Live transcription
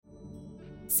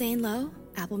Saying Low,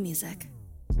 Apple Music.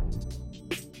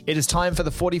 It is time for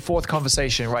the 44th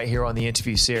conversation right here on the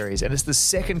interview series. And it's the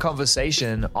second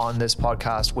conversation on this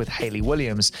podcast with Hayley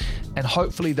Williams. And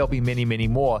hopefully there'll be many, many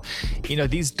more. You know,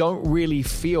 these don't really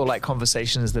feel like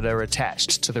conversations that are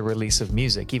attached to the release of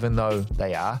music, even though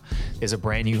they are. There's a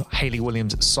brand new Hayley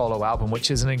Williams solo album,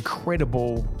 which is an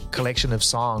incredible collection of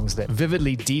songs that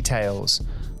vividly details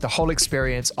the whole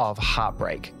experience of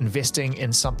heartbreak, investing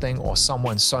in something or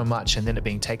someone so much and then it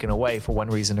being taken away for one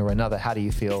reason or another. How do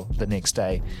you feel the next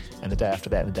day and the day after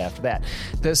that and the day after that?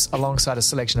 This, alongside a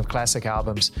selection of classic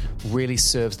albums, really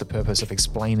serves the purpose of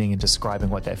explaining and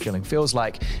describing what that feeling feels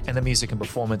like. And the music and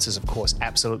performance is, of course,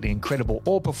 absolutely incredible.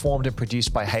 All performed and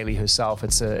produced by Hayley herself.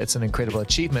 It's an incredible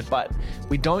achievement, but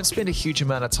we don't spend a huge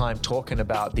amount of time talking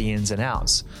about the ins and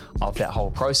outs of that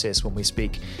whole process when we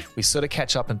speak. We sort of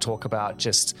catch up and talk about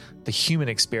just the human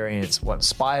experience, what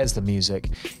inspires the music,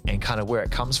 and kind of where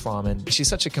it comes from. And she's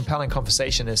such a compelling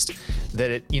conversationist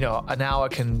that an hour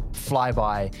can fly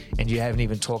by and you haven't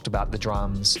even talked about the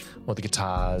drums or the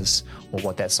guitars or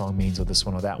what that song means or this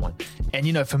one or that one.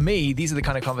 And for me, these are the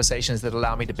kind of conversations that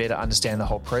allow me to better understand the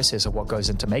whole process of what goes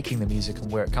into making the music and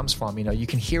where it comes from. You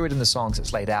can hear it in the songs,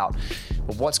 it's laid out,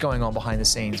 but what's going on behind the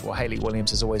scenes? Well, Hayley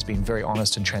Williams has always been very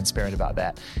honest and transparent about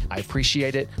that. I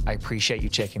appreciate it. I appreciate you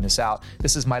checking this out.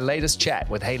 This is my latest chat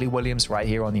with Hayley Williams right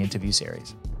here on the interview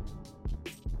series.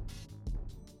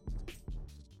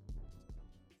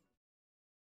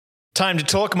 Time to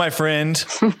talk, my friend.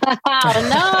 Oh,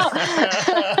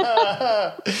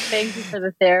 no. Thank you for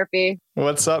the therapy.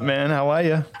 What's up, man? How are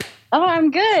you? Oh,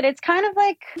 I'm good. It's kind of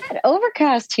like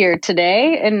overcast here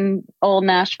today in old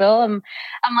Nashville. I'm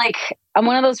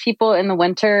one of those people in the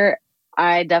winter.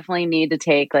 I definitely need to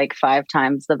take like 5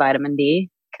 times the vitamin D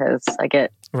because I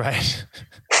get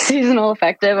seasonal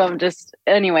affective. I'm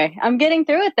getting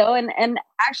through it though, and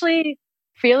actually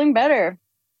feeling better.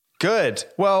 Good.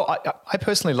 Well, I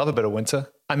personally love a bit of winter.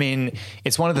 I mean,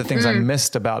 it's one of the things I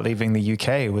missed about leaving the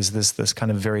UK was this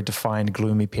kind of very defined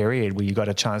gloomy period where you got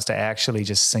a chance to actually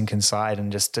just sink inside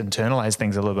and just internalize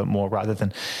things a little bit more rather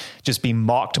than just be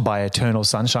mocked by eternal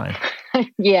sunshine.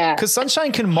 Yeah. Because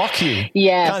sunshine can mock you.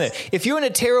 Yes. Kind of. If you're in a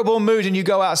terrible mood and you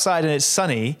go outside and it's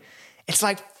sunny, it's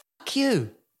like, fuck you.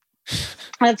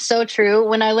 That's so true.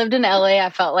 When I lived in LA,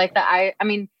 I felt like that.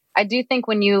 I do think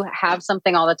when you have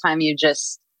something all the time, you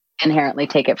just inherently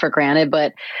take it for granted.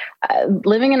 But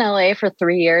living in LA for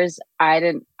 3 years, I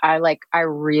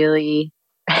really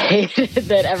hated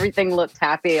that everything looked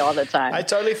happy all the time. I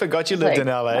totally forgot you lived in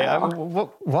LA.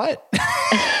 No. What?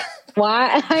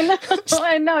 Why? I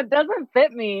know. It doesn't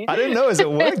fit me. I don't know. Is it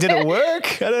work? Did it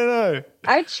work? I don't know.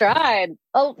 I tried.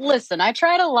 Oh, listen, I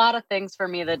tried a lot of things for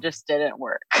me that just didn't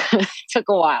work. It took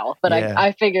a while, but yeah.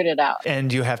 I figured it out.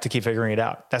 And you have to keep figuring it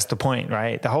out. That's the point,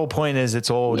 right? The whole point is it's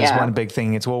all just one big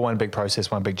thing. It's all one big process,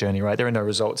 one big journey, right? There are no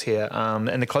results here.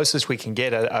 And the closest we can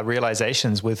get are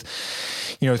realizations with,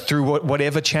 through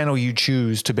whatever channel you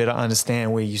choose to better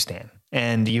understand where you stand.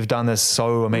 And you've done this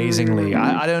so amazingly.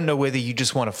 I don't know whether you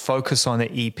just want to focus on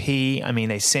the EP. I mean,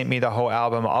 they sent me the whole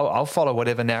album. I'll follow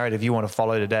whatever narrative you want to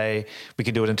follow today. We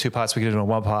can do it in 2 parts. We can do it in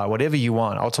 1 part. Whatever you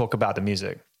want. I'll talk about the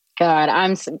music. God,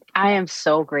 I am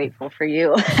so grateful for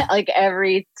you. Like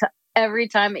every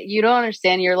time, you don't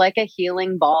understand. You're like a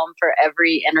healing balm for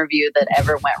every interview that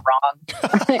ever went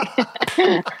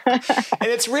wrong. And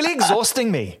it's really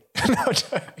exhausting me.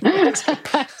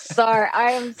 Sorry.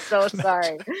 I am so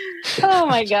sorry. Oh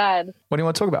my God. What do you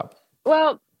want to talk about?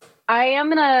 Well, I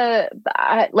am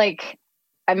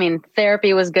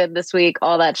therapy was good this week,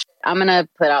 all that I'm going to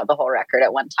put out the whole record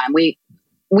at one time. We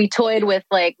toyed with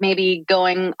like maybe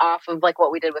going off of like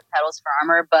what we did with Petals for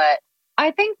Armor, but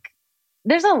I think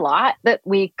there's a lot that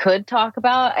we could talk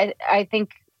about. I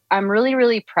think I'm really,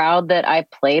 really proud that I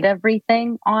played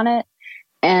everything on it.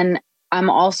 And I'm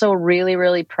also really,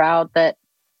 really proud that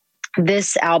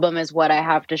this album is what I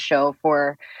have to show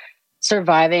for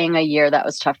surviving a year that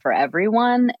was tough for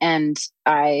everyone. And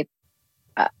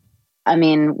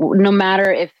no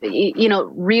matter if,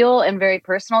 real and very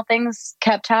personal things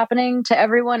kept happening to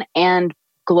everyone and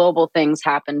global things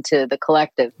happened to the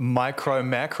collective. Micro,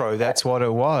 macro, that's what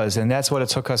it was. And that's what it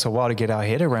took us a while to get our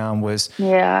head around was,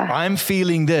 I'm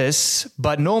feeling this,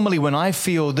 but normally when I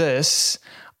feel this,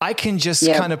 I can just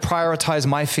kind of prioritize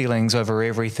my feelings over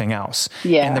everything else.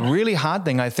 Yeah. And the really hard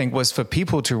thing, I think, was for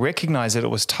people to recognize that it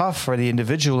was tough for the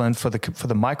individual and for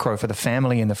the micro, for the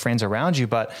family and the friends around you.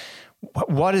 But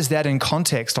what is that in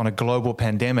context on a global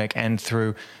pandemic and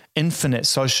through infinite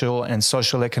social and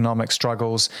social economic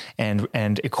struggles and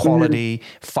equality,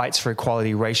 fights for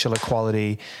equality, racial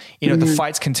equality, the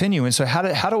fights continue. And so how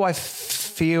do I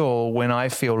feel when I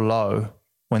feel low?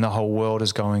 when the whole world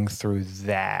is going through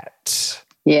that?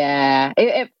 Yeah.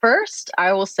 At first,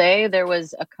 I will say there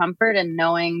was a comfort in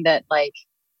knowing that like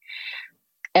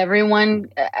everyone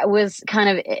was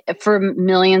kind of, for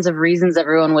millions of reasons,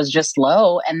 everyone was just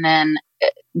low. And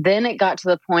then it got to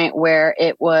the point where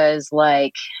it was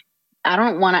like, I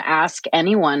don't want to ask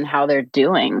anyone how they're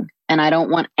doing. And I don't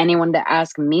want anyone to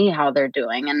ask me how they're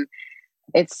doing. And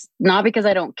it's not because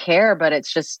I don't care, but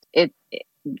it's just,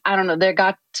 I don't know. There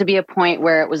got to be a point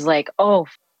where it was like, oh,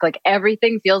 like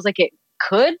everything feels like it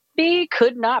could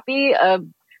not be a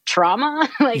trauma.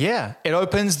 Like, yeah, it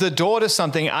opens the door to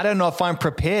something. I don't know if I'm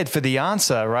prepared for the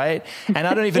answer, right? And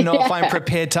I don't even know if I'm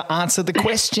prepared to answer the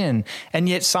question. And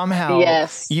yet somehow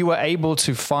you were able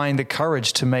to find the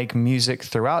courage to make music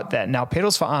throughout that. Now,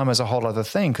 Pedals for Armor is a whole other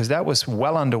thing because that was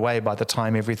well underway by the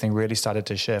time everything really started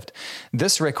to shift.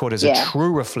 This record is a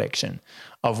true reflection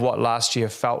of what last year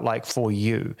felt like for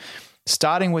you,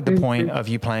 starting with the point of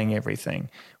you playing everything.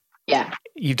 Yeah.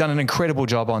 You've done an incredible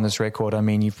job on this record. I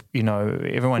mean,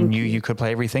 everyone knew you could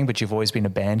play everything, but you've always been a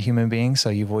band human being. So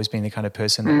you've always been the kind of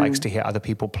person that likes to hear other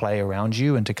people play around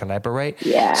you and to collaborate.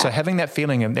 Yeah. So having that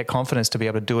feeling and that confidence to be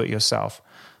able to do it yourself,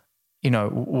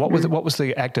 what was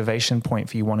the activation point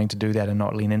for you wanting to do that and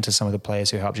not lean into some of the players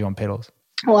who helped you on pedals?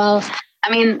 Well,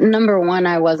 I mean, number one,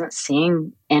 I wasn't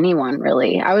seeing anyone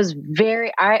really. I was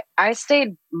I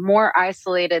stayed more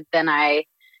isolated than I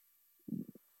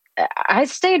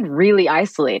stayed really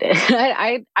isolated.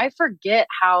 I forget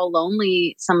how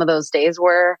lonely some of those days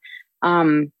were.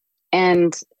 And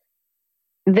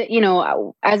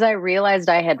that, as I realized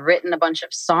I had written a bunch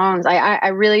of songs, I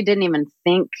really didn't even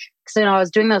think, because, I was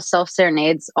doing those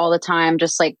self-serenades all the time,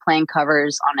 just like playing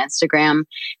covers on Instagram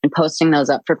and posting those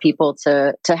up for people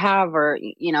to have, or,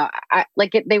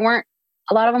 they weren't,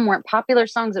 a lot of them weren't popular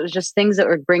songs. It was just things that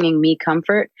were bringing me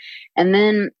comfort. And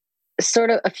then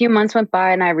sort of a few months went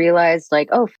by and I realized like,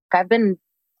 I've been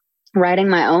writing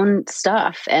my own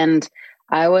stuff. And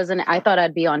I thought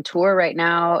I'd be on tour right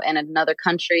now in another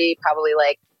country, probably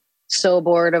like so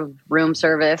bored of room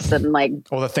service and like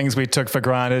all the things we took for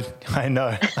granted. I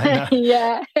know.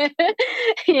 Yeah.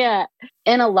 Yeah.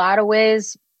 In a lot of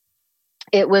ways,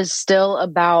 it was still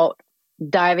about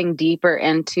diving deeper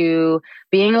into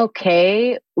being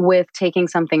okay with taking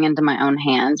something into my own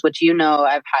hands, which,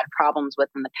 I've had problems with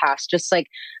in the past, just like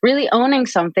really owning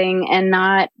something and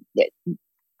not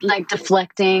like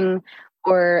deflecting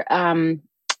or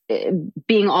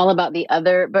being all about the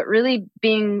other, but really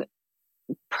being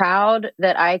proud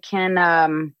that I can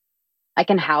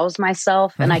house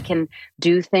myself and I can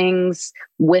do things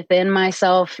within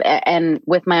myself and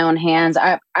with my own hands.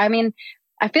 I mean,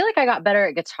 I feel like I got better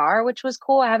at guitar, which was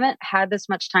cool. I haven't had this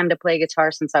much time to play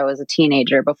guitar since I was a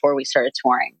teenager before we started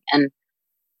touring. And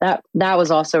that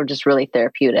was also just really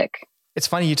therapeutic. It's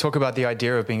funny you talk about the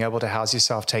idea of being able to house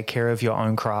yourself, take care of your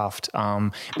own craft,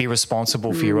 be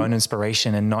responsible for your own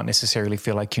inspiration and not necessarily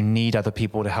feel like you need other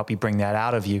people to help you bring that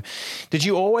out of you. Did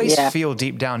you always feel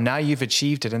deep down, now you've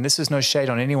achieved it, and this is no shade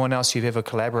on anyone else you've ever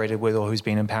collaborated with or who's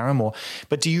been in Paramore,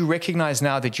 but do you recognize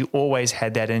now that you always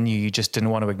had that in you, you just didn't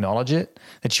want to acknowledge it?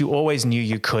 That you always knew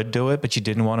you could do it, but you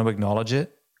didn't want to acknowledge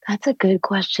it? That's a good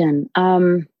question.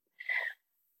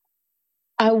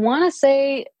 I want to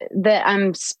say that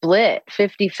I'm split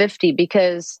 50-50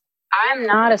 because I'm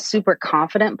not a super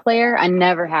confident player. I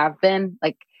never have been.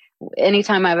 Like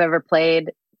anytime I've ever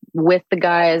played with the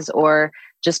guys or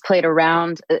just played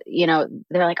around, they're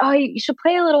like, oh, you should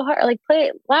play a little harder, like play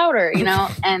it louder,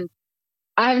 and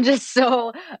I'm just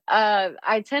so,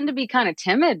 I tend to be kind of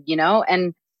timid,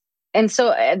 and so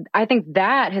I think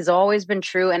that has always been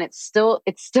true. And it's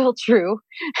still true.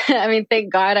 I mean,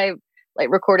 thank God I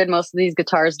recorded most of these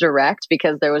guitars direct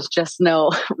because there was just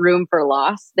no room for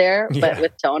loss there, but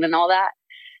with tone and all that.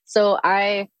 So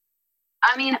I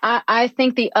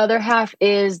think the other half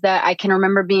is that I can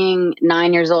remember being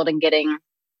 9 years old and getting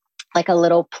like a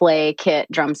little play kit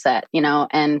drum set,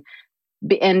 and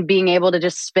being able to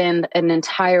just spend an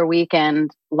entire weekend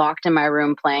locked in my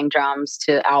room playing drums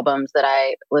to albums that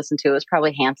I listened to. It was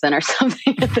probably Hanson or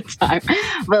something at the time,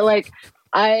 but like,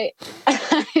 I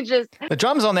just... The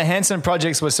drums on the Hanson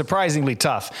projects were surprisingly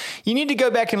tough. You need to go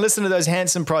back and listen to those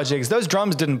Hanson projects. Those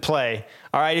drums didn't play.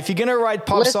 All right. If you're going to write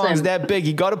pop songs that big,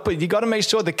 you got to make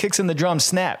sure the kicks in the drums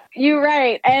snap. You're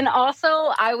right. And also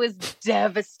I was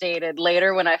devastated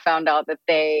later when I found out that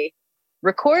they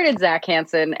recorded Zach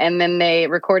Hanson and then they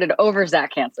recorded over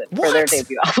Zach Hanson for their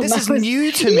debut album. This is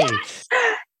new to me. Yes!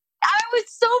 I was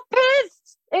so pissed.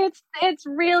 It's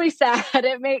really sad.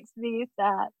 It makes me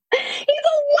sad.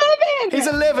 He's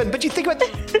 11. But you think about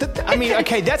I mean,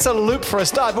 okay, that's a loop for a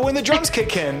start. But when the drums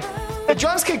kick in,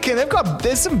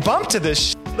 there's some bump to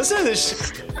this. Listen to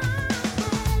this.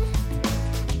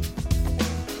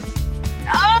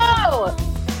 Oh!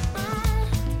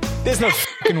 There's no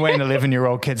fucking way an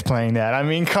 11-year-old kid's playing that. I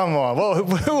mean, come on. Well,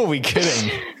 who are we kidding?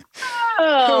 Who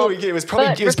are we kidding? It was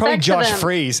probably Josh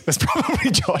Freese. It was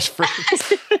probably Josh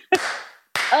Freese.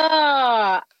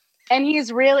 And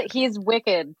he's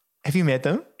wicked. Have you met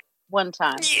them? One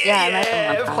time. Yeah, I met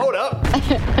them one time. Hold up.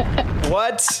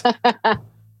 What?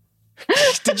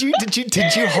 Did you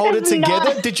hold it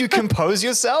together? Did you compose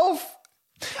yourself?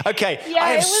 Okay, yeah,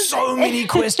 I have so many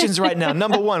questions right now.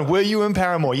 Number one, were you in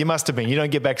Paramore? You must have been. You don't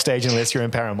get backstage unless you're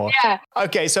in Paramore. Yeah.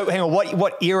 Okay, so hang on.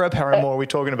 What era Paramore are we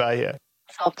talking about here?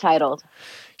 Self-titled.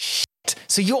 Shit.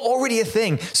 So you're already a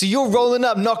thing. So you're rolling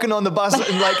up, knocking on the bus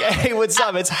and like, hey, what's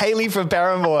up? It's Hayley from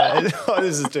Paramore. Oh,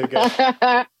 this is too good.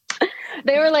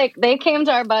 They came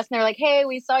to our bus and they're like, hey,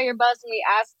 we saw your bus, and we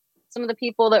asked some of the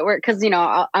people that were, because,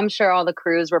 I'm sure all the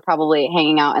crews were probably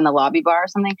hanging out in the lobby bar or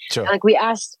something. Sure. Like, we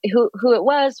asked who it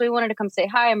was, so we wanted to come say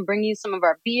hi and bring you some of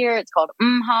our beer. It's called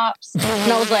Hops.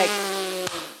 And I was like,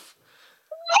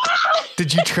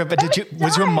 did you trip?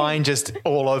 Was your mind just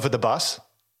all over the bus?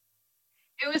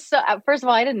 It was so. First of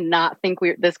all, I did not think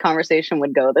this conversation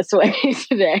would go this way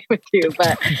today with you.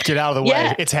 But get out of the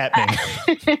way. It's happening.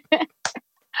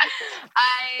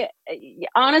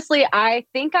 I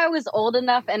think I was old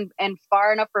enough and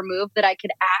far enough removed that I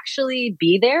could actually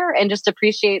be there and just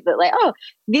appreciate that. Like, oh,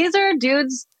 these are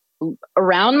dudes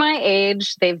around my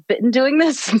age. They've been doing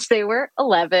this since they were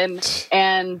 11,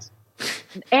 and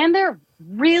they're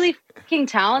really fucking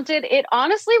talented. It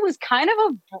honestly was kind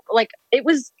of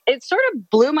it sort of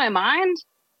blew my mind.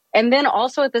 And then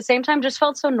also at the same time just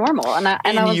felt so normal. And I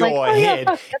was like, oh, head,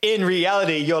 yeah, in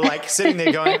reality, you're like sitting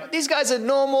there going, these guys are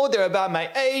normal. They're about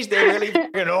my age. They're really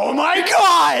fucking, oh my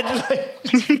God.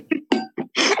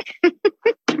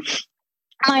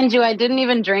 Mind you, I didn't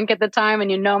even drink at the time,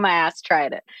 and my ass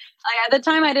tried it. At the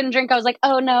time I didn't drink. I was like,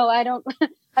 oh no, I don't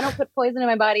put poison in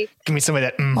my body. Give me some of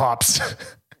that hops.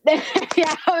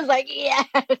 Yeah, I was like, yeah.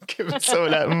 Give me some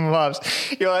of that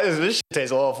hops. You're like, this shit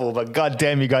tastes awful, but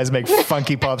goddamn, you guys make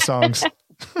funky pop songs.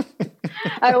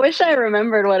 I wish I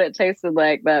remembered what it tasted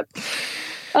like, but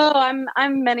I'm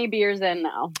many beers in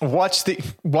now. Watch the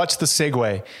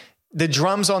segue. The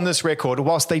drums on this record,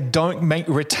 whilst they don't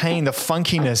retain the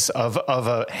funkiness of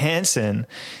a Hanson,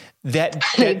 that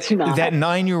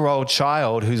 9-year-old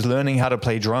child who's learning how to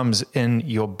play drums in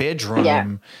your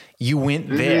bedroom, you went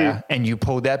there and you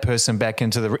pulled that person back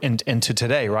into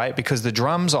today, right? Because the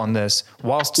drums on this,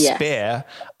 whilst spare,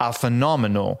 are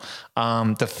phenomenal.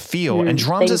 The feel and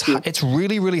drums it's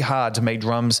really, really hard to make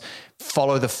drums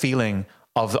follow the feeling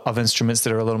of instruments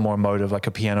that are a little more emotive, like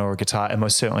a piano or a guitar, and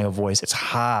most certainly a voice. It's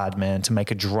hard, man, to make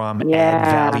a drum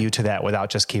add value to that without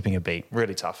just keeping a beat.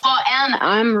 Really tough. Well, and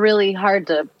I'm really hard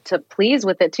to please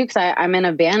with it too, because I'm in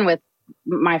a band with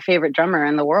my favorite drummer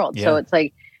in the world. Yeah. So it's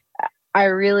like, I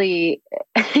really,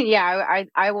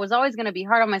 I was always going to be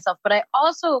hard on myself, but I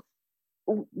also,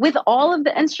 with all of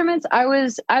the instruments, I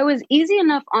was easy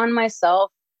enough on myself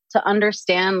to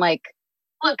understand, like,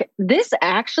 look, this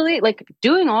actually, like,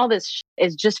 doing all this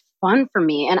is just fun for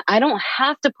me, and I don't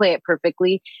have to play it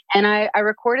perfectly. And I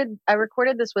recorded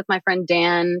this with my friend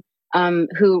Dan,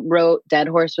 who wrote Dead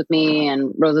Horse with me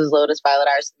and Rose's Lotus, Violet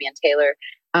Iris with me, and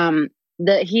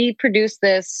Taylor. He produced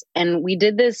this, and we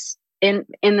did this in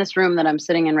this room that I'm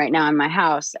sitting in right now in my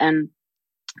house. And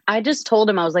I just told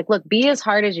him, I was like, look, be as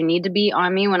hard as you need to be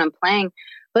on me when I'm playing.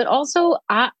 But also,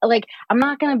 I'm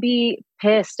not going to be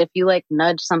pissed if you like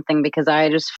nudge something because I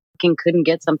just fucking couldn't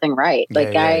get something right.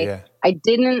 I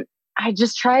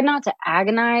just tried not to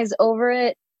agonize over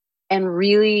it and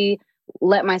really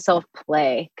let myself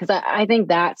play. Cause I think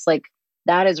that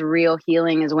is real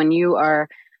healing, is when you are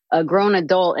a grown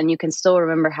adult and you can still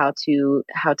remember how to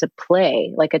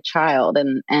play like a child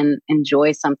and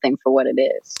enjoy something for what it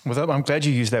is. Well, I'm glad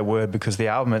you used that word, because the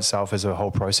album itself is a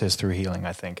whole process through healing,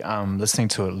 I think. Listening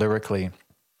to it lyrically,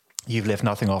 you've left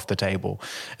nothing off the table,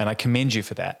 and I commend you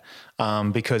for that.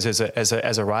 Because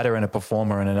as a writer and a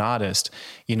performer and an artist,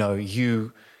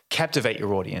 you captivate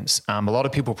your audience. A lot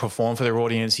of people perform for their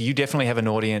audience. You definitely have an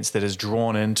audience that is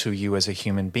drawn into you as a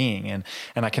human being. And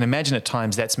I can imagine at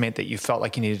times that's meant that you felt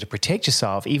like you needed to protect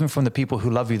yourself, even from the people who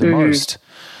love you the most.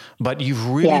 But you've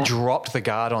really dropped the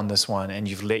guard on this one, and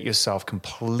you've let yourself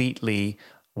completely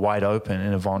wide open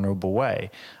in a vulnerable way.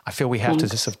 I feel we have to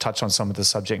just sort of touch on some of the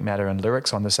subject matter and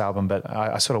lyrics on this album, but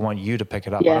I sort of want you to pick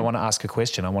it up. I don't want to ask a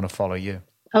question. I want to follow you.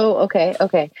 Oh,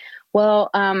 okay. Well,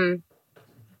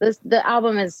 the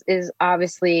album is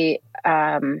obviously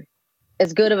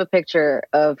as good of a picture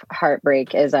of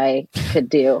heartbreak as I could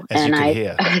do,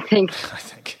 I think.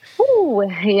 Ooh,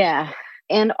 yeah,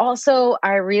 And also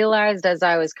I realized as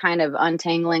I was kind of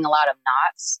untangling a lot of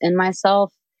knots in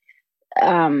myself,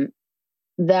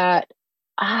 that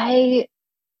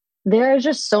there are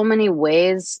just so many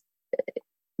ways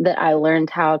that I learned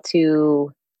how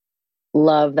to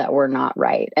love that were not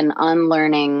right, and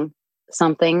unlearning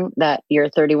something that you're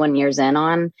 31 years in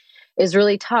on is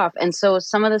really tough. And so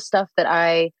some of the stuff that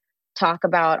I talk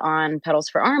about on Petals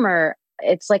for Armor,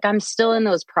 it's like I'm still in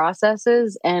those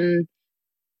processes. And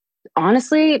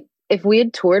honestly, if we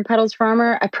had toured Petals for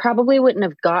Armor, I probably wouldn't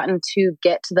have gotten to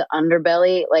get to the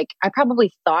underbelly. Like, I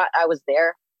probably thought I was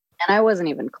there, and I wasn't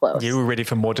even close. You were ready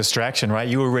for more distraction, right?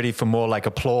 You were ready for more like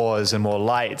applause and more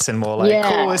lights and more like,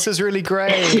 cool, this is really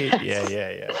great.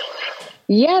 Yeah.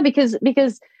 Yeah,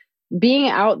 because being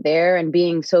out there and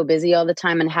being so busy all the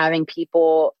time and having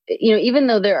people, you know, even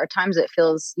though there are times that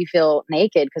you feel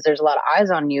naked because there's a lot of eyes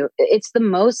on you, it's the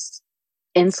most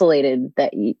insulated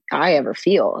that I ever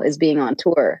feel is being on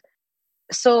tour.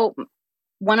 So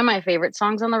one of my favorite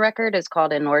songs on the record is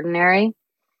called Inordinary.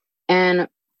 And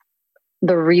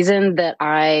the reason that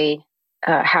I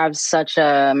have such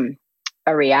a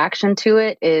reaction to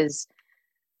it is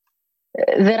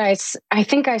that I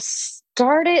think I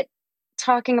started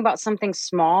talking about something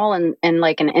small and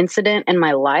like an incident in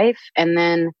my life. And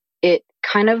then it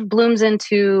kind of blooms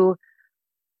into,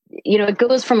 you know, it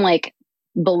goes from like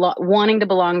wanting to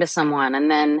belong to someone,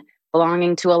 and then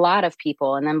belonging to a lot of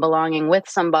people, and then belonging with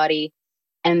somebody,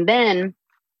 and then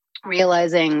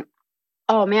realizing,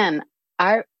 oh man,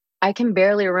 I can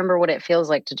barely remember what it feels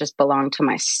like to just belong to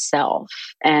myself.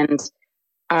 And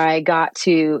I got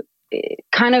to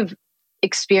kind of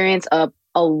experience a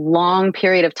long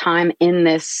period of time in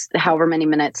this, however many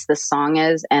minutes this song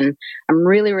is. And I'm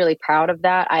really, really proud of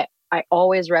that. I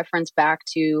always reference back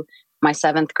to my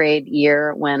 7th grade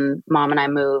year when Mom and I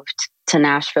moved to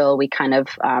Nashville. We kind of,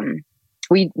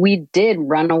 we did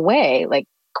run away, like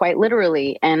quite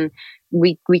literally. And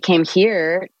we came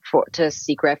here to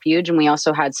seek refuge. And we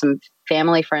also had some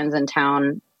family friends in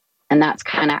town. And that's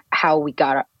kind of how we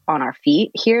got on our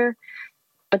feet here.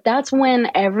 But that's when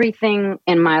everything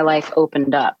in my life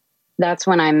opened up. That's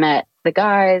when I met the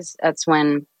guys. That's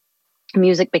when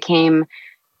music became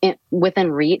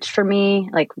within reach for me.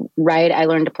 Like, right, I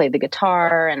learned to play the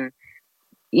guitar, and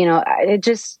you know,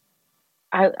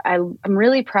 I'm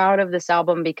really proud of this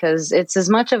album because it's as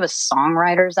much of a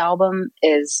songwriter's album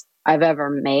as I've ever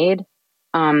made.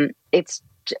 I mean,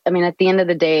 at the end of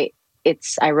the day,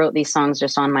 I wrote these songs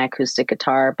just on my acoustic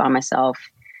guitar by myself,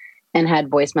 and had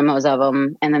voice memos of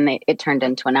them, and then it turned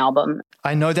into an album.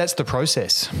 I know that's the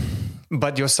process,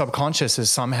 but your subconscious is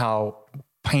somehow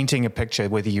painting a picture,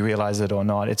 whether you realize it or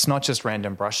not. It's not just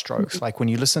random brushstrokes. Mm-hmm. Like when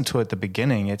you listen to it at the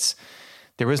beginning,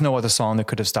 there is no other song that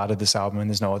could have started this album, and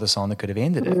there's no other song that could have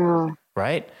ended it,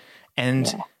 right?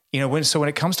 And you know, when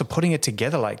it comes to putting it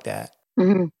together like that,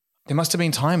 mm-hmm. there must have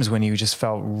been times when you just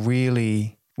felt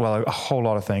really, well, a whole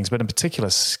lot of things, but in particular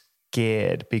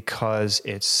scared, because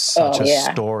it's such a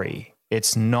story.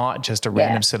 It's not just a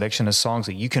random selection of songs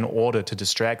that you can order to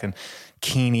distract and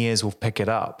keen ears will pick it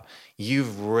up.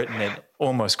 You've written it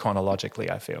almost chronologically,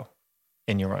 I feel,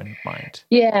 in your own mind.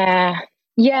 Yeah.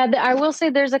 I will say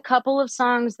there's a couple of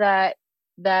songs that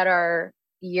are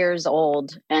years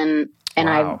old, and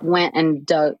I went and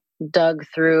dug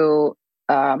through,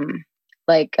 the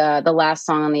last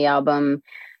song on the album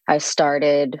I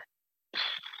started,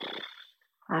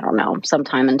 I don't know,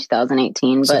 sometime in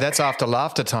 2018. So that's after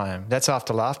Laughter Time.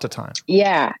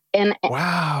 Yeah.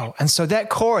 Wow. And so that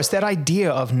chorus, that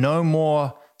idea of no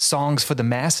more songs for the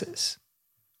masses,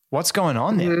 what's going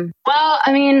on there? Mm-hmm. Well,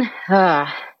 I mean,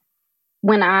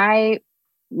 when I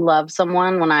love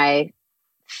someone, when I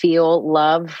feel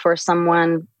love for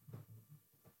someone,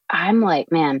 I'm like,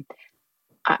 man,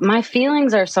 my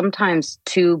feelings are sometimes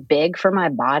too big for my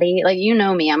body. Like, you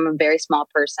know me, I'm a very small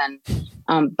person.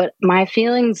 But my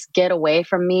feelings get away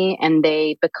from me, and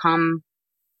they become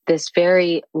this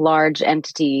very large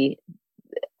entity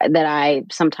that I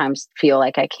sometimes feel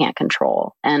like I can't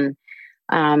control. And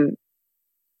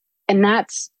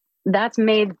that's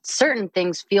made certain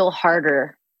things feel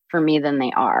harder for me than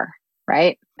they are.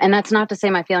 Right. And that's not to say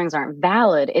my feelings aren't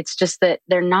valid. It's just that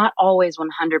they're not always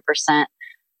 100%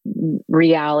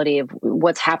 reality of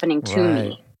what's happening to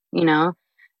me, you know?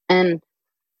 And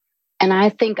I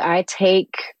think I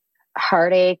take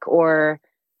heartache or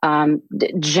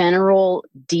general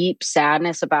deep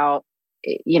sadness about,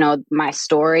 you know, my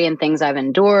story and things I've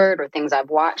endured or things I've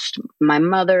watched my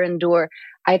mother endure.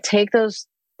 I take those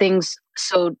things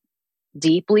so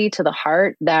deeply to the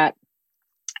heart that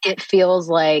it feels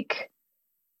like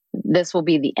this will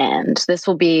be the end. This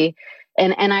will be,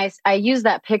 and I use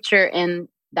that picture in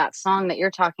that song that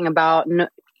you're talking about,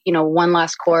 one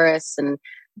last chorus, and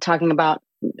talking about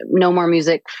no more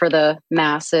music for the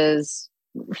masses.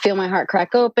 Feel my heart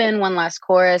crack open. One last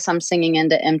chorus. I'm singing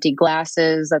into empty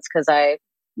glasses. That's because I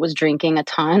was drinking a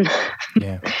ton.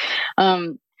 Yeah.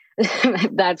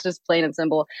 That's just plain and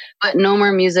simple. But no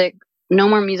more music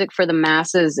for the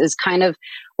masses is kind of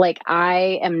like,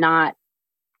 I don't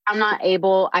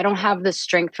have the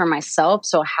strength for myself.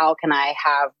 So how can I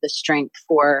have the strength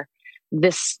for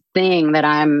this thing that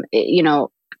I'm,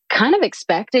 kind of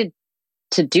expected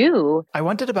to do? I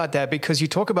wondered about that because you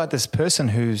talk about this person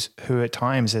who at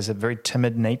times has a very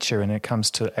timid nature when it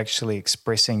comes to actually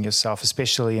expressing yourself,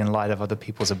 especially in light of other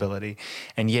people's ability.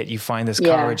 And yet you find this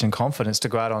courage and confidence to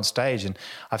go out on stage. And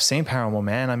I've seen Paramore,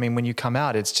 man. I mean, when you come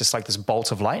out, it's just like this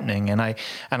bolt of lightning. And I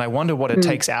wonder what it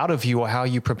takes out of you, or how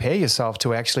you prepare yourself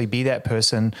to actually be that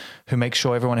person who makes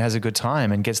sure everyone has a good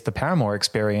time and gets the Paramore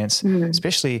experience,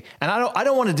 especially. And I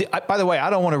don't want to, by the way, I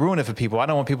don't want to ruin it for people. I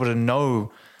don't want people to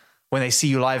know when they see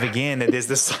you live again that there's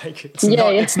this, like, it's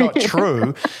not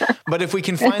true. But if we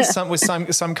can find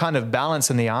some kind of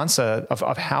balance in the answer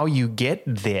of how you get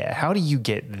there. How do you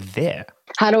get there?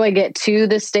 How do I get to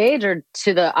the stage or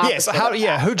to the opposite?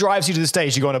 Yes. Who drives you to the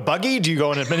stage? Do you go in a buggy? Do you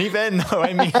go in a minivan? No,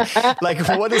 I mean, like,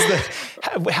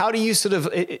 how do you sort of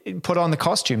put on the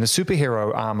costume, the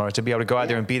superhero armor, to be able to go out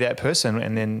there and be that person,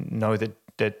 and then know that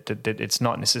it's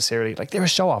not necessarily like, there are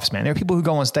show-offs, man. There are people who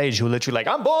go on stage who are literally like,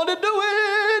 I'm born to do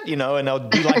it, and they'll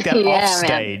be like that off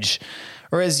stage. Man.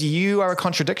 Whereas you are a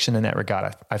contradiction in that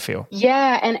regard, I feel.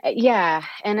 And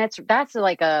that's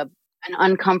like an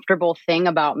uncomfortable thing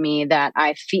about me, that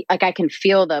I feel like I can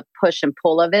feel the push and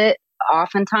pull of it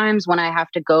oftentimes when I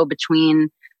have to go between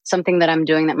something that I'm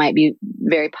doing that might be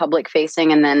very public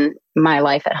facing and then my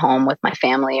life at home with my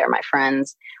family or my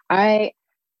friends. I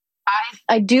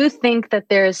do think that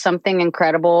there is something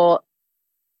incredible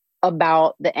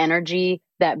about the energy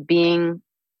that being,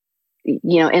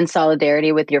 in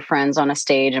solidarity with your friends on a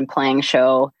stage and playing a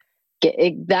show,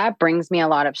 that brings me a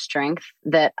lot of strength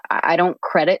that I don't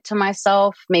credit to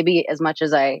myself maybe as much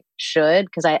as I should,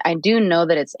 because I do know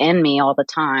that it's in me all the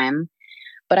time.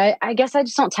 But I guess I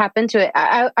just don't tap into it.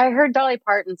 I heard Dolly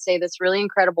Parton say this really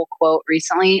incredible quote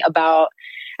recently about,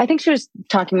 I think she was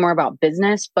talking more about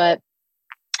business, but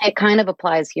it kind of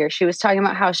applies here. She was talking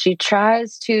about how she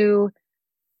tries to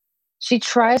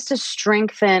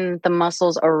strengthen the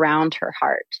muscles around her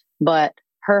heart, but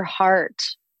her heart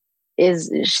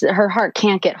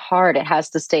can't get hard. It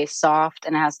has to stay soft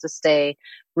and it has to stay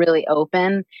really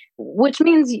open, which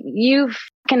means you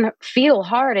can feel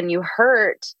hard and you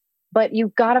hurt, but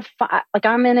you gotta like,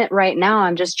 I'm in it right now.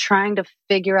 I'm just trying to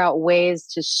figure out ways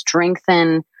to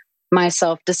strengthen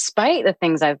myself despite the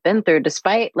things I've been through,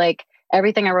 despite like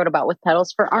everything I wrote about with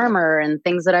Petals for Armor and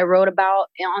things that I wrote about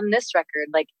on this record.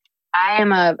 Like, I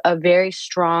am a very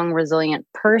strong, resilient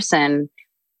person.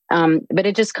 But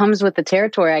it just comes with the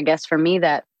territory, I guess, for me,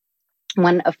 that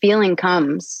when a feeling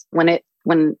comes, when it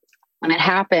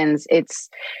happens, it's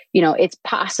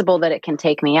possible that it can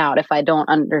take me out if I don't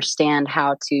understand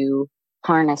how to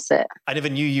harness it. I never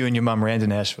knew you and your mum ran to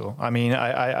Nashville. I mean,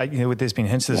 I there's been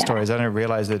hints of the stories. I didn't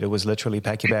realize that it was literally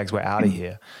pack your bags, we're out of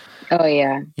here. Oh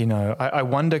yeah. I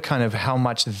wonder kind of how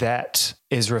much that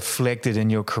is reflected in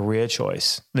your career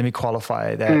choice. Let me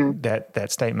qualify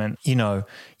that statement. You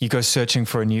go searching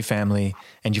for a new family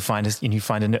and you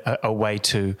find a way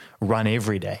to run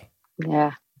every day.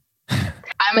 Yeah.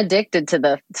 I'm addicted to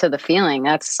the feeling.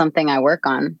 That's something I work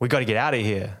on. We got to get out of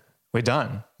here. We're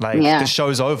done. The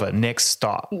show's over. Next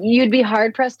stop. You'd be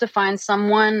hard pressed to find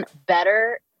someone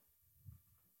better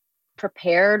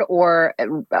prepared or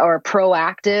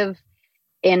proactive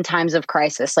in times of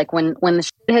crisis. Like when the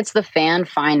shit hits the fan,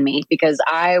 find me, because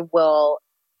I will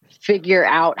figure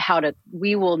out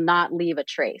we will not leave a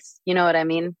trace. You know what I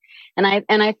mean? And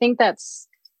I think it's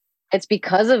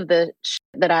because of the shit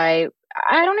that I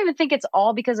don't even think it's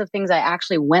all because of things I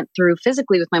actually went through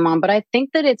physically with my mom, but I think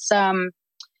that it's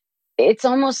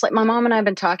almost like my mom and I have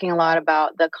been talking a lot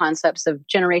about the concepts of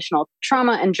generational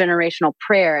trauma and generational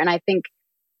prayer. And I think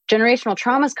generational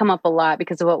traumas come up a lot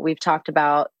because of what we've talked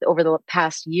about over the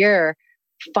past year.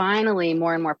 Finally,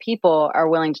 more and more people are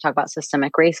willing to talk about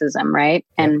systemic racism, right?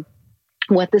 And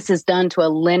what this has done to a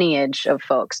lineage of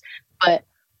folks. But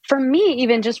for me,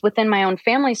 even just within my own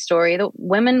family story, the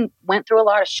women went through a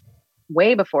lot of shit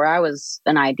way before I was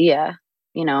an idea,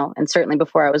 and certainly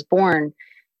before I was born.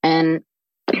 And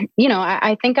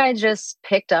I think I just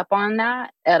picked up on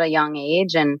that at a young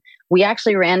age, and we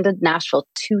actually ran to Nashville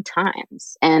 2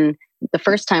 times. And the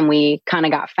first time we kind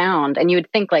of got found, and you would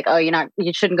think like, oh, you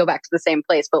shouldn't go back to the same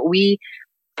place. But we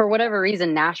for whatever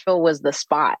reason, Nashville was the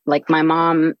spot. Like my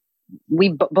mom,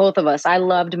 both of us, I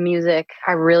loved music.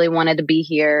 I really wanted to be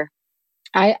here.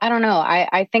 I don't know.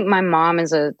 I think my mom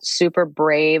is a super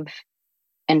brave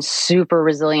and super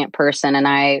resilient person. And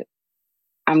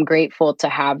I'm grateful to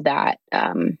have that,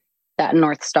 that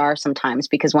North Star sometimes,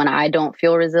 because when I don't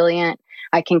feel resilient,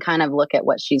 I can kind of look at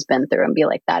what she's been through and be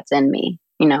like, that's in me,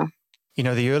 you know? You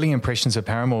know, the early impressions of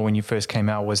Paramore when you first came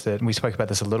out was that, and we spoke about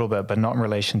this a little bit, but not in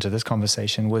relation to this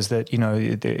conversation, was that, you know,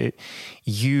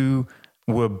 you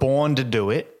were born to do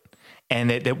it, and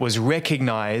it was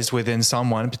recognized within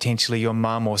someone, potentially your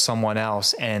mom or someone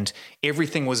else, and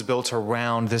everything was built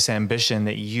around this ambition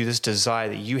this desire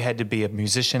that you had to be a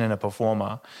musician and a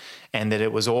performer, and that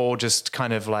it was all just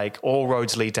kind of like all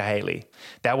roads lead to Hayley.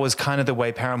 That was kind of the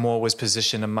way Paramore was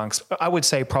positioned amongst, I would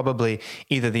say, probably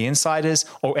either the insiders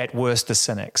or at worst the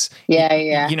cynics.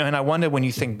 Yeah. You know, and I wonder when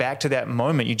you think back to that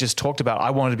moment you just talked about,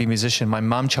 I wanted to be a musician, my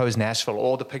mom chose Nashville,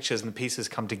 all the pictures and the pieces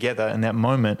come together in that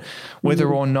moment, whether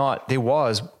or not there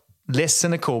was less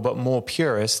cynical but more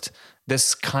purist,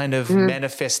 this kind of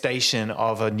manifestation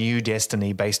of a new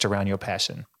destiny based around your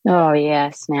passion. Oh,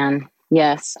 yes, man.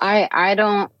 Yes. I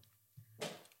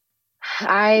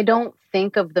don't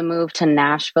think of the move to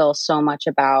Nashville so much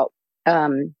about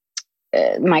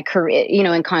my career, you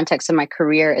know, in context of my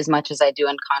career as much as I do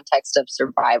in context of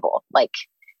survival. Like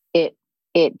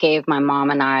it gave my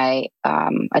mom and I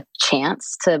a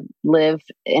chance to live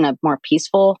in a more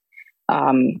peaceful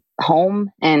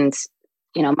home. And,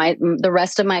 you know, the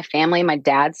rest of my family, my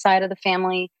dad's side of the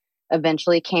family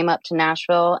eventually came up to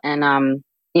Nashville. And,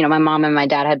 you know, my mom and my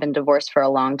dad had been divorced for a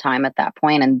long time at that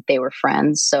point, and they were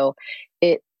friends. So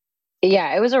it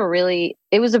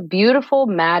was a beautiful,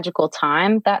 magical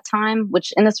time, that time,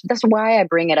 and that's why I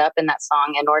bring it up in that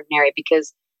song, In Ordinary,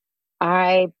 because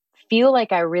I feel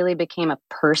like I really became a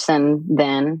person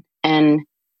then. And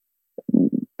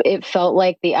it felt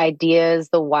like the ideas,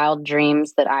 the wild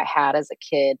dreams that I had as a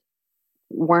kid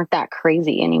weren't that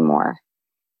crazy anymore,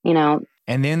 you know?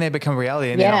 And then they become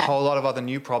reality, and then a whole lot of other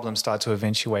new problems start to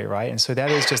eventuate, right? And so that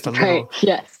is just a little,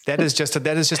 that is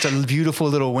just a beautiful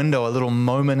little window, a little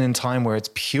moment in time where it's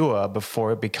pure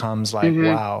before it becomes like,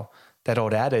 wow, that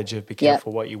old adage of be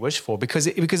careful what you wish for, because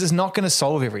it's not going to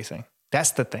solve everything.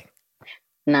 That's the thing.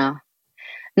 No,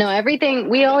 everything,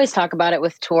 we always talk about it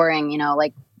with touring, you know,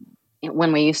 like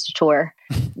when we used to tour,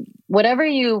 whatever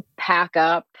you pack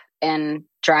up and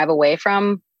drive away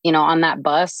from, you know, on that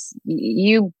bus,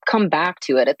 you come back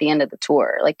to it at the end of the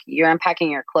tour. Like you're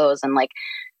unpacking your clothes and like,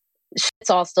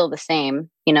 it's all still the same,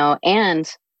 you know, and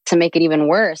to make it even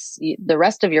worse, the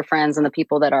rest of your friends and the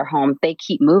people that are home, they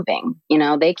keep moving, you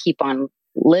know, they keep on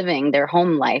living their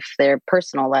home life, their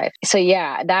personal life. So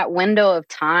yeah, that window of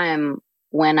time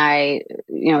when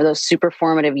you know, those super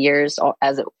formative years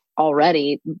as it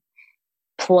already,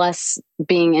 plus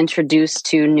being introduced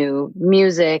to new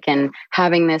music and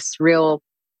having this real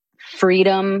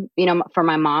freedom, you know, for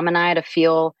my mom and I to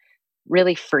feel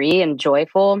really free and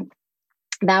joyful.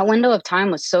 That window of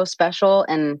time was so special,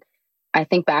 and I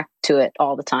think back to it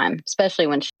all the time, especially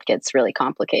when shit gets really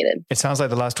complicated. It sounds like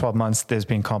the last 12 months there's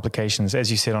been complications, as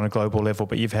you said, on a global level,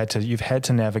 but you've had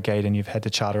to navigate and you've had to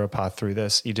charter a path through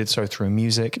this. You did so through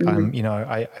music. You know,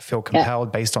 I feel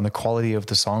compelled based on the quality of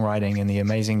the songwriting and the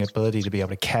amazing ability to be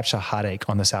able to capture heartache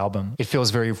on this album. It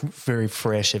feels very, very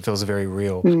fresh. It feels very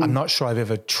real. I'm not sure I've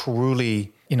ever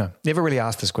truly, you know, never really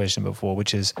asked this question before,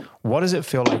 which is, what does it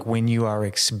feel like when you are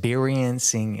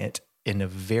experiencing it in a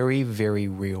very, very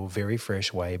real, very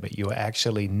fresh way, but you're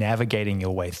actually navigating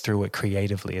your way through it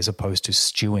creatively as opposed to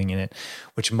stewing in it,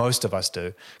 which most of us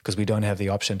do because we don't have the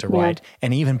option to write.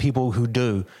 And even people who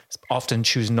do often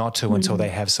choose not to until they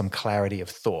have some clarity of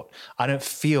thought. I don't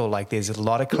feel like there's a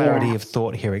lot of clarity of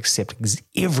thought here except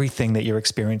everything that you're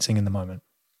experiencing in the moment.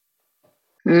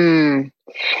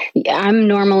 Yeah, I'm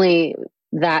normally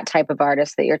that type of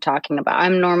artist that you're talking about.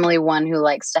 I'm normally one who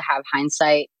likes to have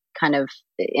hindsight kind of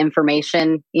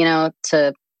information, you know,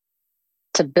 to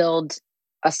build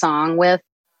a song with.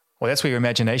 Well, that's where your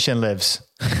imagination lives,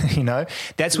 you know?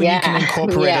 That's where you can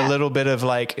incorporate a little bit of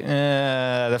like,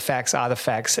 the facts are the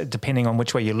facts, depending on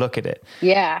which way you look at it.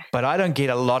 Yeah. But I don't get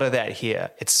a lot of that here.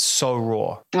 It's so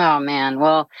raw. Oh, man.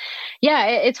 Well, yeah,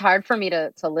 it's hard for me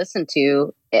to listen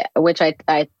to, which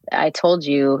I told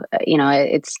you, you know,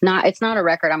 it's not a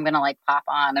record I'm going to like pop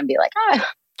on and be like,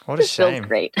 what a shame. Feels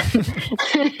great.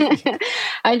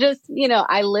 I just, you know,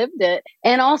 I lived it.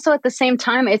 And also at the same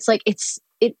time, it's like,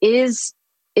 it is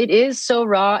so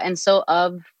raw and so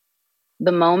of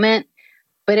the moment,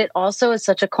 but it also is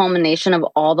such a culmination of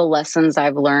all the lessons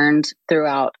I've learned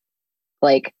throughout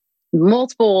like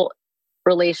multiple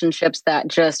relationships that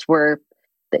just were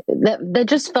that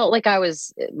just felt like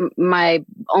my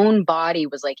own body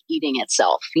was like eating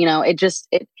itself.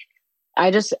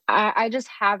 I just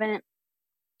haven't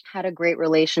had a great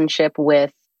relationship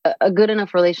with a good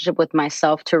enough relationship with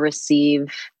myself to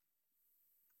receive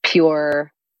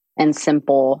pure and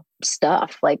simple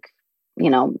stuff like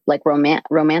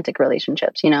romantic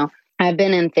relationships. I've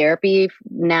been in therapy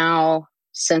now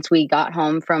since we got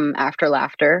home from After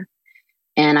Laughter,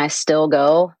 and I still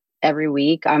go every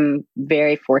week. I'm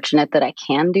very fortunate that I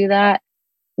can do that.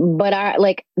 But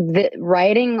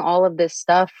writing all of this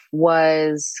stuff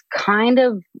was kind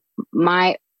of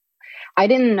I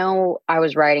didn't know I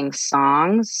was writing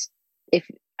songs. I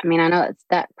know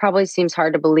that probably seems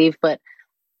hard to believe, but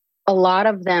a lot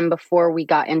of them before we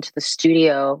got into the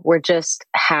studio were just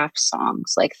half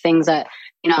songs, like things that,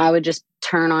 I would just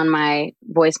turn on my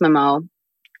voice memo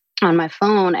on my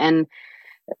phone and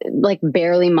like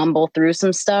barely mumble through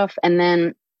some stuff. And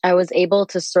then I was able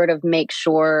to sort of make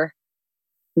sure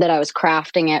that I was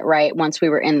crafting it right once we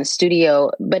were in the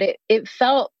studio. But it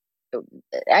felt,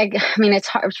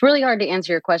 it's really hard to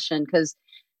answer your question, because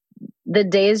the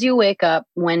days you wake up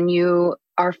when you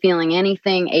are feeling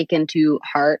anything akin to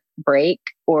heartbreak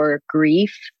or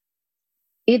grief,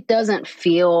 it doesn't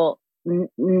feel,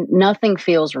 nothing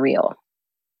feels real.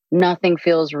 Nothing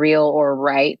feels real or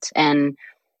right. And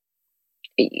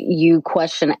you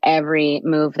question every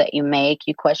move that you make.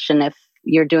 You question if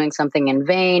you're doing something in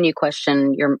vain. You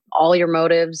question all your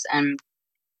motives. And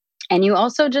you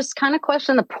also just kind of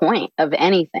question the point of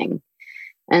anything.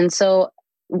 And so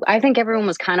I think everyone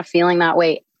was kind of feeling that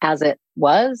way as it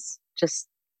was, just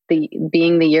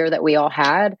being the year that we all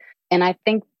had. And I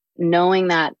think knowing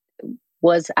that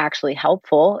was actually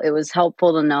helpful. It was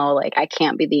helpful to know, like, I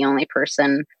can't be the only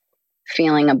person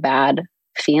feeling a bad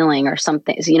feeling or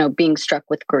something, being struck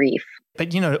with grief.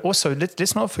 But, also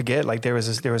let's not forget, like there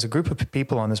is a group of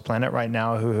people on this planet right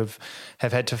now who have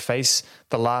had to face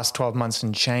the last 12 months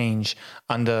and change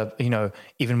under,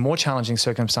 even more challenging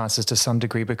circumstances to some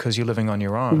degree, because you're living on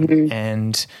your own. Mm-hmm.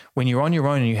 And when you're on your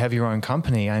own and you have your own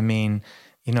company,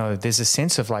 there's a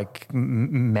sense of like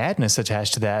madness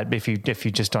attached to that if you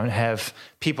just don't have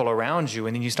people around you,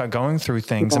 and then you start going through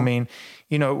things. Yeah.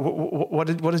 What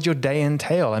does your day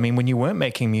entail? When you weren't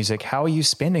making music, how are you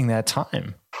spending that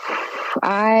time?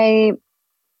 I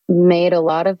made a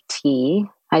lot of tea.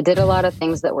 I did a lot of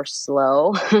things that were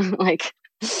slow.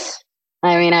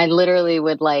 I literally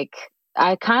would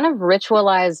I kind of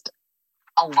ritualized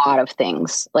a lot of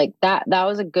things like that. That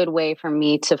was a good way for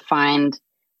me to find.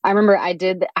 I remember I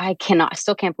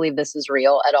still can't believe this is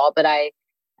real at all, but I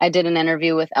did an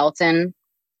interview with Elton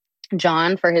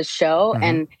John for his show.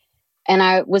 Mm-hmm. And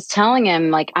I was telling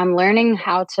him, I'm learning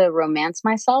how to romance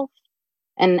myself.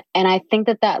 And I think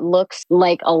that looks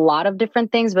like a lot of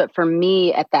different things. But for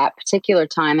me at that particular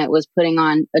time, it was putting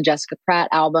on a Jessica Pratt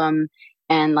album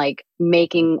and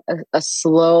making a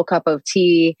slow cup of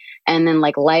tea and then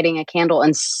lighting a candle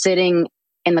and sitting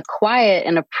in the quiet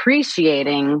and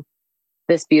appreciating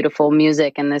this beautiful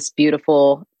music and this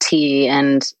beautiful tea.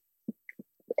 And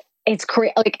it's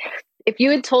crazy. If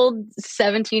you had told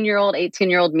 17-year-old,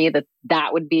 18-year-old me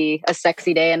that would be a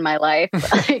sexy day in my life,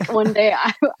 one day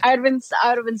I would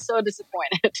have been so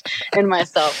disappointed in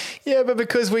myself. Yeah, but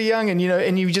because we're young and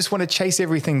you just want to chase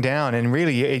everything down, and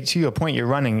really, to your point,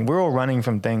 we're all running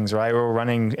from things, right? We're all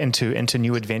running into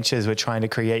new adventures. We're trying to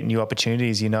create new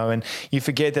opportunities, and you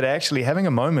forget that actually having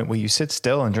a moment where you sit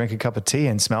still and drink a cup of tea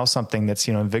and smell something that's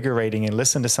invigorating and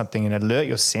listen to something and alert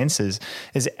your senses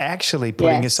is actually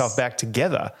putting yourself back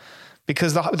together.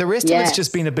 Because the rest of it's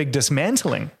just been a big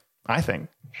dismantling, I think.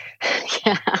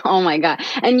 Yeah. Oh my God.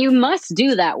 And you must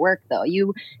do that work though.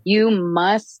 You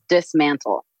must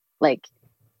dismantle.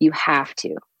 You have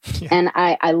to. Yeah. And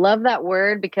I love that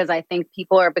word because I think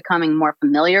people are becoming more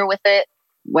familiar with it,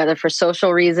 whether for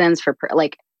social reasons,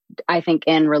 I think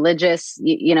in religious,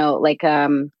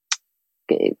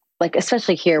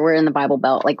 especially here, we're in the Bible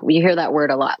Belt. You hear that word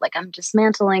a lot. I'm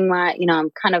dismantling my, I'm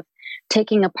kind of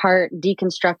taking apart,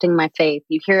 deconstructing my faith.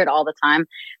 You hear it all the time.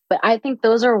 But I think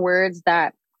those are words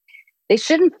that they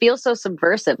shouldn't feel so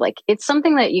subversive. It's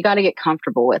something that you got to get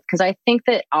comfortable with. Because I think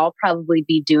that I'll probably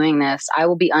be doing this. I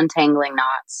will be untangling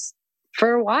knots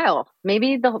for a while,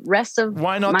 maybe the rest of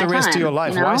Why not the rest of your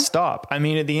life? Why stop? At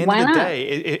the end of the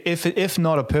day, if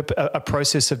not a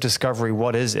process of discovery,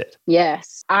 what is it?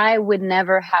 Yes. I would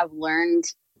never have learned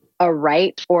a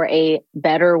right or a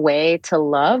better way to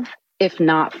love if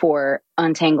not for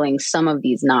untangling some of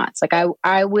these knots.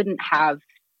 I wouldn't have,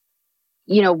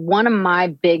 one of my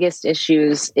biggest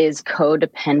issues is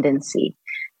codependency.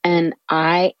 And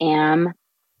I am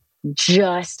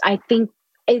I think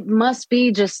it must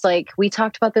be just like, we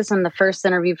talked about this in the first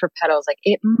interview for Petals. Like,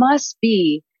 it must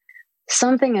be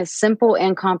something as simple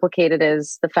and complicated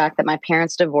as the fact that my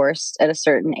parents divorced at a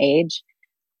certain age.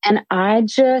 And I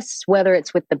just, whether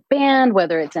it's with the band,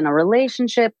 whether it's in a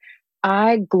relationship,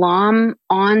 I glom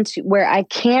onto where I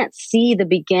can't see the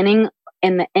beginning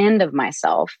and the end of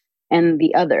myself and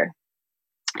the other.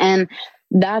 And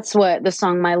that's what the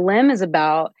song My Limb is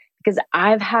about, because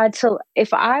I've had to,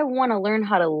 if I want to learn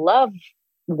how to love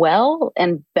well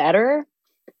and better,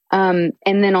 and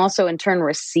then also in turn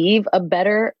receive a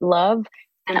better love,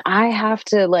 and I have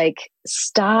to like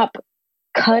stop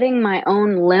cutting my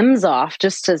own limbs off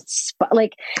just to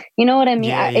like, you know what I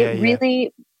mean?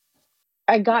 Really,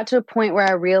 I got to a point where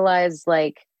I realized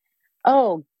like,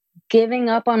 oh, giving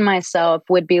up on myself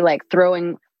would be like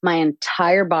throwing my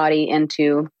entire body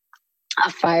into a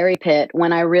fiery pit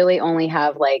when I really only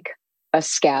have like a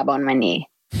scab on my knee,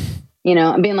 you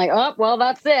know, and being like, oh, well,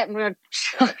 that's it. I'm going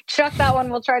to chuck that one.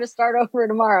 We'll try to start over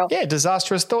tomorrow. Yeah.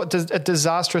 Disastrous thought, a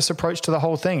disastrous approach to the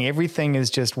whole thing. Everything is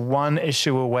just one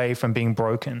issue away from being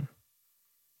broken.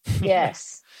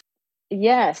 Yes.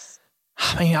 Yes.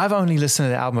 I mean, I've only listened to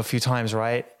the album a few times,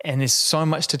 right? And there's so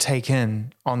much to take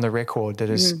in on the record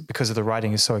that is, because of the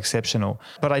writing, is so exceptional.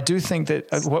 But I do think that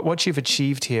what you've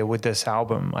achieved here with this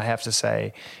album, I have to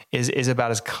say, is about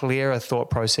as clear a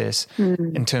thought process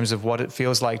in terms of what it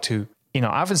feels like to, you know,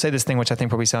 I often say this thing, which I think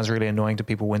probably sounds really annoying to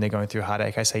people when they're going through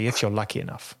heartache. I say, if you're lucky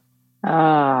enough.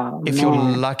 If you're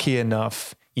lucky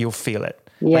enough, you'll feel it.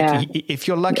 Yeah. Like, if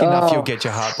you're lucky enough, you'll get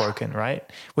your heart broken, right?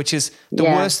 Which is the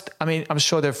worst. I mean, I'm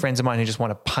sure there are friends of mine who just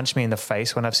want to punch me in the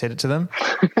face when I've said it to them.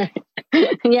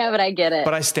 Yeah, but I get it.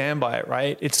 But I stand by it,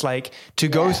 right? It's like to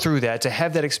go through that, to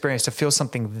have that experience, to feel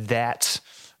something that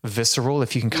visceral,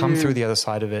 if you can come through the other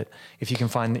side of it, if you can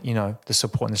find, you know, the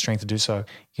support and the strength to do so,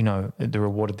 you know, the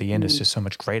reward at the end is just so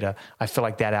much greater. I feel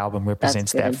like that album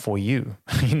represents that for you,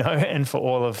 you know, and for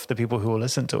all of the people who will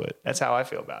listen to it. That's how I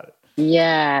feel about it.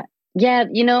 Yeah. Yeah,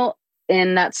 you know,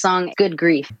 in that song, Good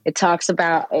Grief, it talks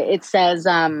about, it says,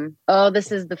 oh,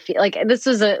 this is this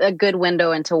is a good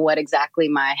window into what exactly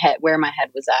where my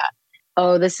head was at.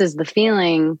 Oh, this is the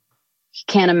feeling. You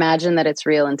can't imagine that it's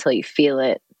real until you feel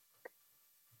it.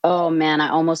 Oh man, I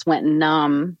almost went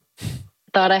numb.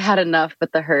 Thought I had enough,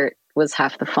 but the hurt was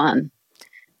half the fun.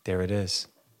 There it is.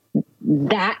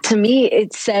 That to me,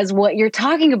 it says what you're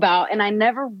talking about. And I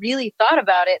never really thought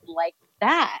about it like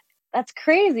that. That's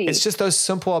crazy. It's just those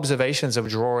simple observations of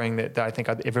drawing that I think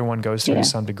everyone goes through to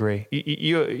some degree.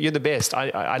 You're the best.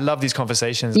 I love these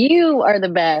conversations. You are the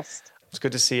best. It's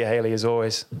good to see you, Hayley, as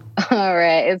always. All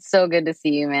right. It's so good to see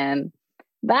you, man.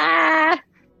 Bye.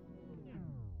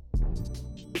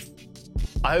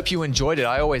 I hope you enjoyed it.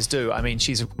 I always do. I mean,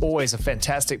 she's always a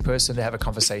fantastic person to have a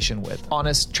conversation with.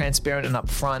 Honest, transparent, and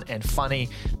upfront, and funny.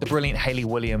 The brilliant Hayley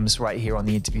Williams right here on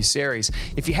the interview series.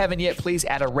 If you haven't yet, please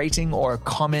add a rating or a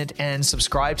comment and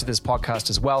subscribe to this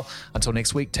podcast as well. Until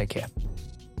next week, take care.